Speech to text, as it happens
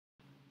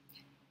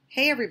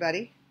Hey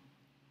everybody,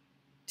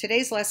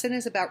 today's lesson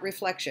is about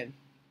reflection.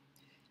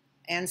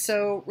 And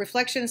so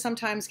reflection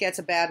sometimes gets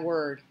a bad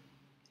word,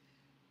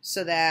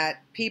 so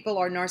that people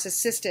are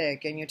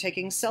narcissistic and you're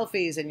taking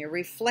selfies and you're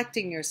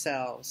reflecting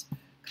yourselves.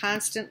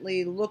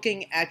 Constantly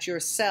looking at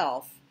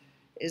yourself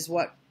is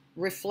what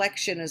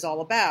reflection is all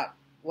about.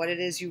 What it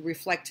is you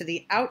reflect to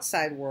the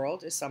outside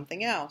world is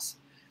something else.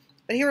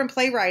 But here in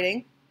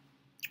playwriting,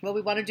 what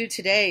we want to do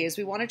today is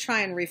we want to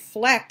try and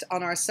reflect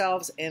on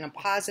ourselves in a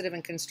positive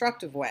and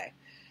constructive way.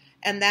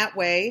 And that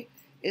way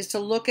is to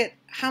look at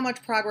how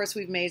much progress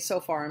we've made so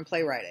far in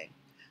playwriting.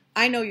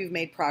 I know you've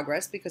made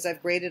progress because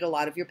I've graded a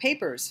lot of your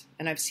papers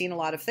and I've seen a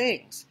lot of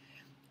things.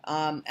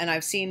 And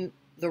I've seen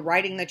the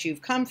writing that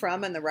you've come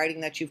from and the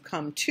writing that you've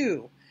come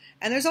to.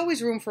 And there's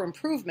always room for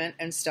improvement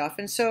and stuff.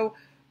 And so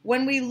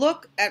when we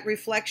look at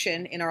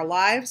reflection in our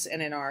lives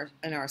and in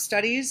our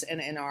studies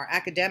and in our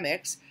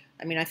academics,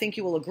 I think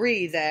you will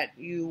agree that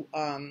you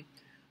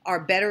are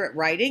better at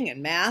writing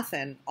and math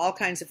and all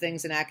kinds of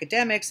things in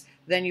academics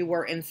than you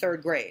were in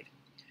third grade.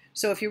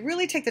 So if you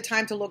really take the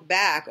time to look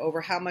back over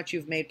how much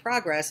you've made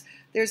progress,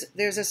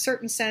 there's a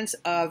certain sense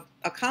of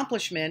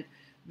accomplishment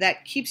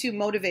that keeps you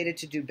motivated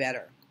to do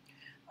better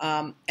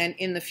and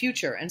in the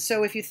future. And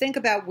so if you think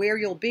about where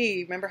you'll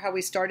be, remember how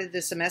we started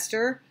this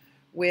semester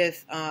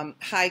with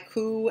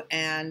haiku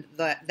and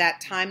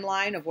that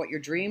timeline of what your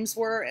dreams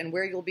were and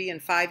where you'll be in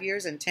 5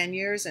 years and 10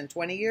 years and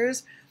 20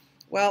 years?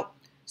 Well,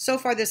 so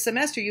far this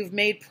semester you've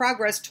made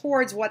progress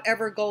towards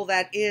whatever goal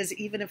that is,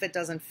 even if it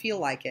doesn't feel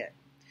like it.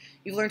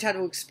 You've learned how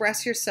to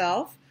express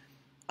yourself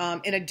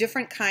in a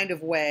different kind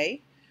of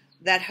way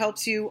that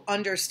helps you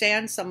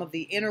understand some of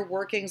the inner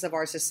workings of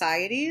our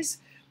societies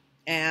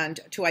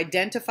and to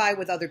identify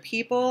with other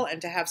people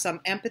and to have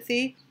some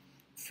empathy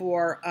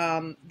for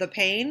the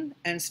pain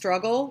and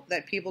struggle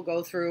that people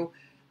go through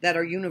that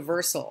are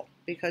universal,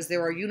 because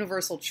there are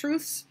universal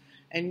truths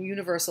and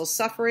universal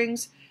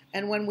sufferings.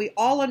 And when we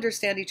all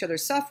understand each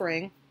other's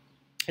suffering,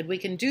 and we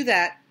can do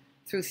that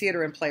through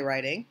theater and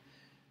playwriting,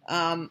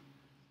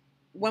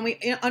 when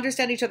we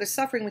understand each other's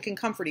suffering, we can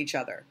comfort each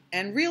other.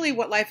 And really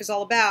what life is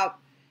all about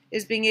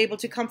is being able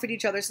to comfort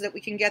each other so that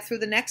we can get through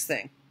the next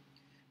thing.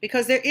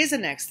 Because there is a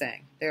next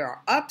thing. There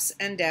are ups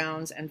and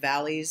downs and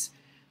valleys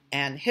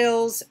and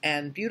hills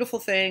and beautiful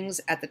things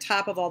at the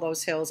top of all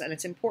those hills. And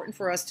it's important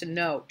for us to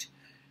note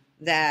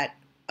that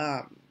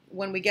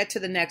when we get to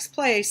the next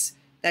place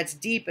that's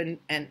deep and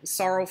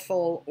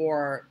sorrowful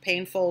or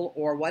painful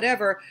or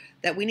whatever,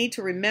 that we need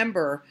to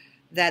remember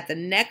that the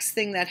next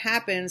thing that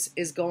happens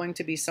is going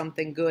to be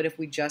something good if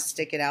we just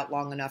stick it out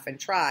long enough and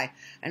try.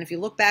 And if you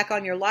look back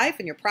on your life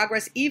and your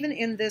progress, even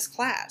in this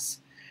class,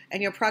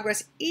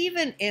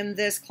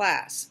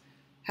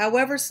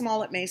 however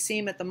small it may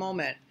seem at the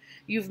moment,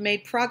 you've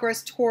made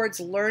progress towards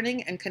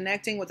learning and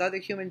connecting with other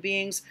human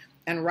beings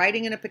and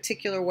writing in a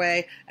particular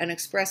way and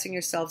expressing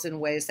yourselves in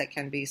ways that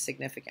can be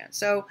significant.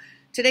 So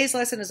today's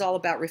lesson is all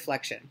about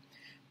reflection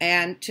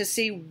and to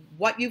see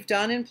what you've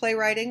done in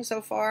playwriting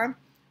so far,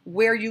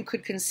 where you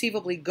could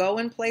conceivably go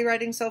in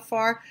playwriting so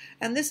far,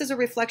 and this is a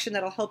reflection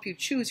that'll help you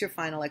choose your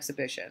final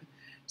exhibition.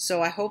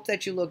 So I hope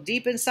that you look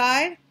deep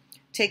inside,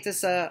 take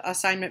this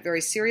assignment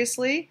very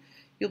seriously.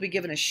 You'll be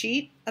given a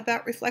sheet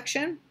about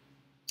reflection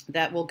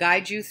that will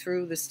guide you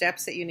through the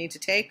steps that you need to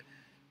take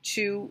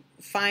to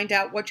find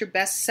out what your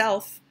best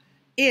self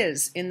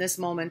is in this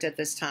moment at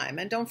this time.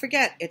 And don't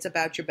forget, it's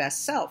about your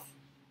best self.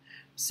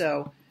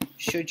 So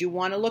should you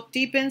want to look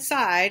deep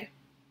inside,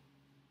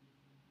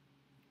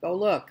 go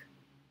look.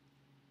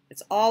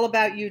 It's all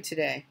about you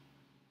today.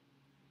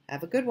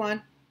 Have a good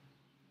one.